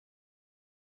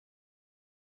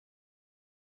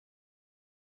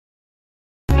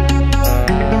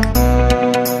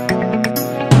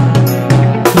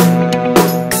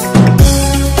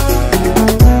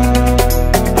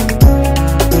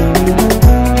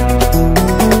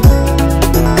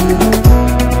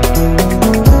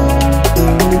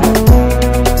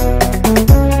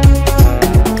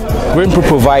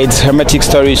provides hermetic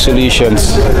storage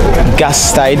solutions,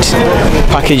 gas-tied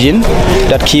packaging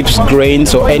that keeps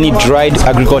grains or any dried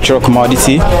agricultural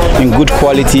commodity in good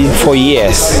quality for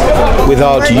years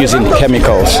without using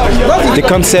chemicals. The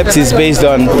concept is based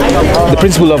on the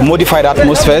principle of modified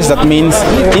atmospheres. That means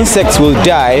insects will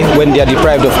die when they are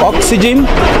deprived of oxygen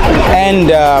and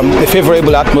the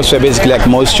favorable atmosphere, basically like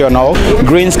moisture and all.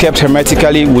 Grains kept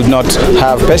hermetically would not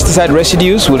have pesticide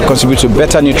residues, will contribute to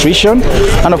better nutrition,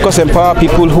 and of course empower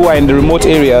people who are in the remote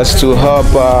areas to help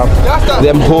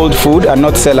them hold food and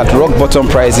not sell at rock bottom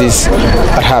prices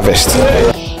at harvest.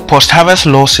 Post-harvest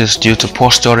losses due to poor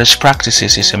storage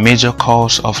practices is a major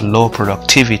cause of low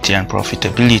productivity and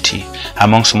profitability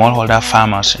among smallholder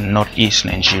farmers in northeast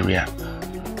Nigeria.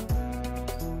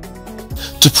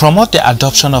 To promote the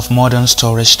adoption of modern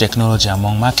storage technology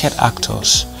among market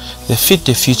actors, the Feed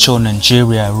the Future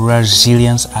Nigeria Rural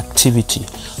Resilience Activity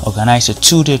organized a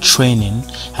 2-day training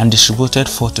and distributed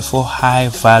 44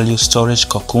 high-value storage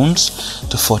cocoons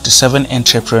to 47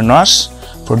 entrepreneurs,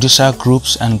 producer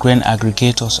groups and grain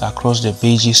aggregators across the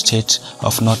Beji state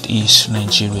of northeast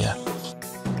Nigeria.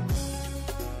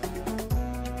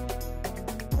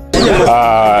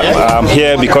 I'm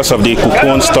here because of the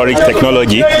cocoon storage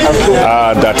technology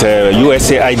that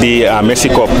USAID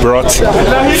Mexico brought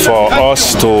for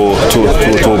us to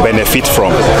benefit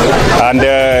from. And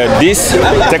this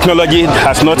technology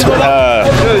has not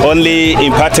only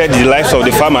impacted the lives of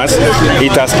the farmers,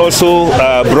 it has also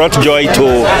brought joy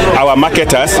to our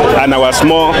marketers and our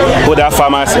smallholder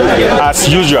farmers as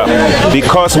usual,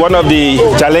 because one of the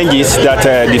challenges that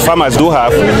the farmers do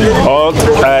have, or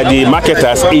the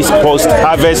marketers, is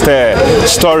post-harvest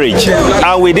storage.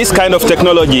 And with this kind of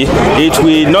technology, it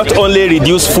will not only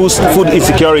reduce food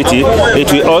insecurity,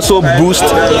 it will also boost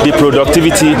the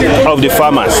productivity of the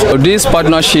farmers. This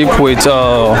partnership with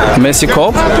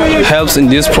Mexico helps in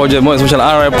this project, more especially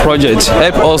RRA project,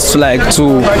 help us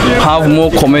to have more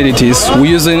commodities. We're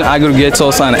using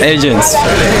aggregators and agents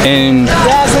in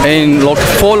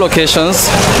 4 locations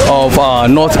of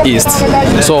northeast.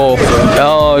 So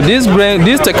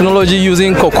this technology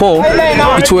using cocoa,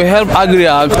 it will help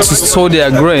aggregate to store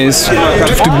their grains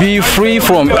to be free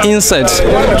from insects,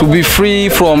 to be free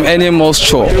from any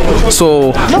moisture.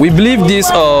 So we believe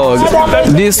this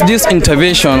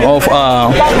intervention of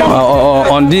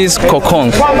on this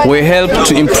cocoon will help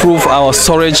to improve our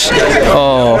storage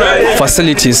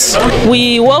facilities.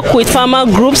 We work with farmer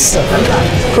groups,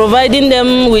 supplying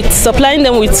them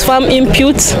with farm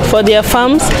inputs for their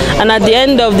farms, and at the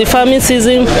end of the farming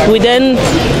season we then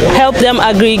help them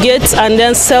aggregate and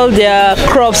then sell their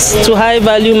crops to high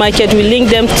value market. We link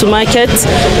them to markets.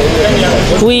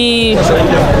 We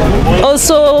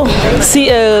also see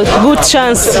a good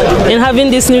chance in having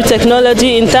this new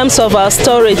technology in terms of our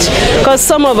storage, because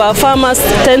some of our farmers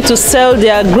tend to sell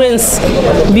their grains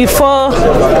before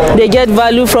they get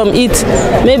value from it.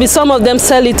 Maybe some of them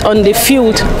sell it on the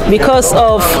field because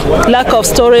of lack of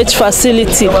storage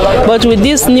facility. But with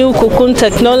this new cocoon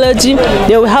technology,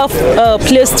 they will have a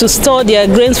place to store their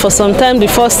grains for some time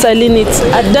before selling it.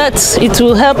 At that, it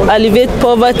will help alleviate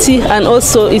poverty, and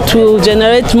also it will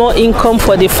generate more income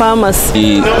for the farmers.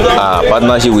 The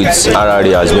partnership with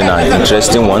RRA has been an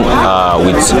interesting one.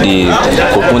 With the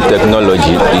cocoon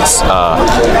technology, it's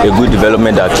a good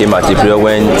development that came at a period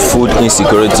when food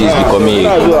insecurity is becoming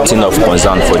a thing of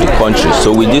concern for the country.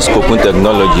 So with this cocoon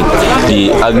technology, the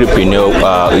agripreneur,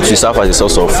 it will serve as a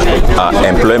source of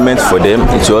employment for them.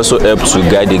 It will also help to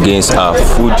guide against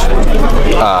food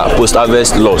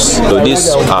post-harvest loss. So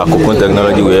this cocoon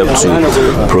technology will help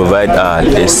to provide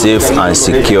a safe and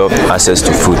secure access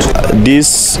to food.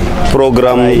 This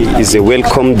program is a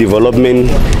welcome development.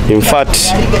 In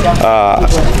fact,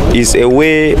 is a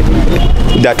way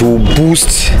that will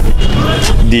boost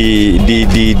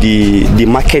the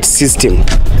market system.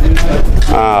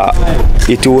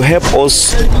 It will help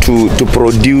us to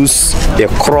produce a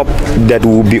crop that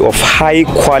will be of high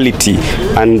quality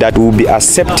and that will be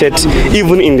accepted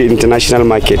even in the international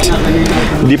market.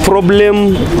 The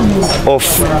problem of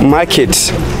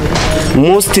market,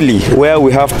 mostly where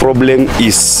we have problem,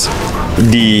 is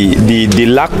the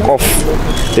lack of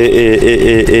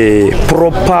a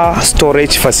proper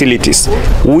storage facilities,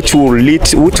 which will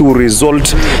result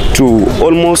to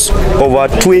almost over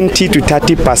 20 to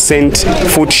 30%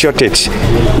 food shortage.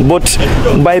 But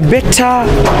by better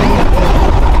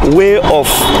way of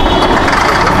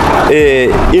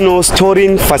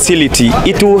storing facility,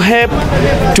 it will help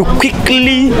to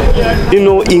quickly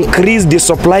increase the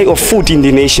supply of food in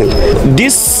the nation.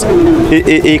 This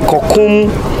a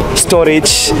cocoon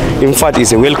storage, in fact,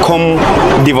 is a welcome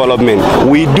development.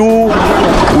 We do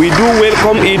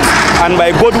welcome it, and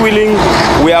by God willing,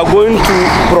 we are going to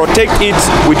protect it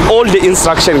with all the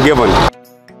instruction given.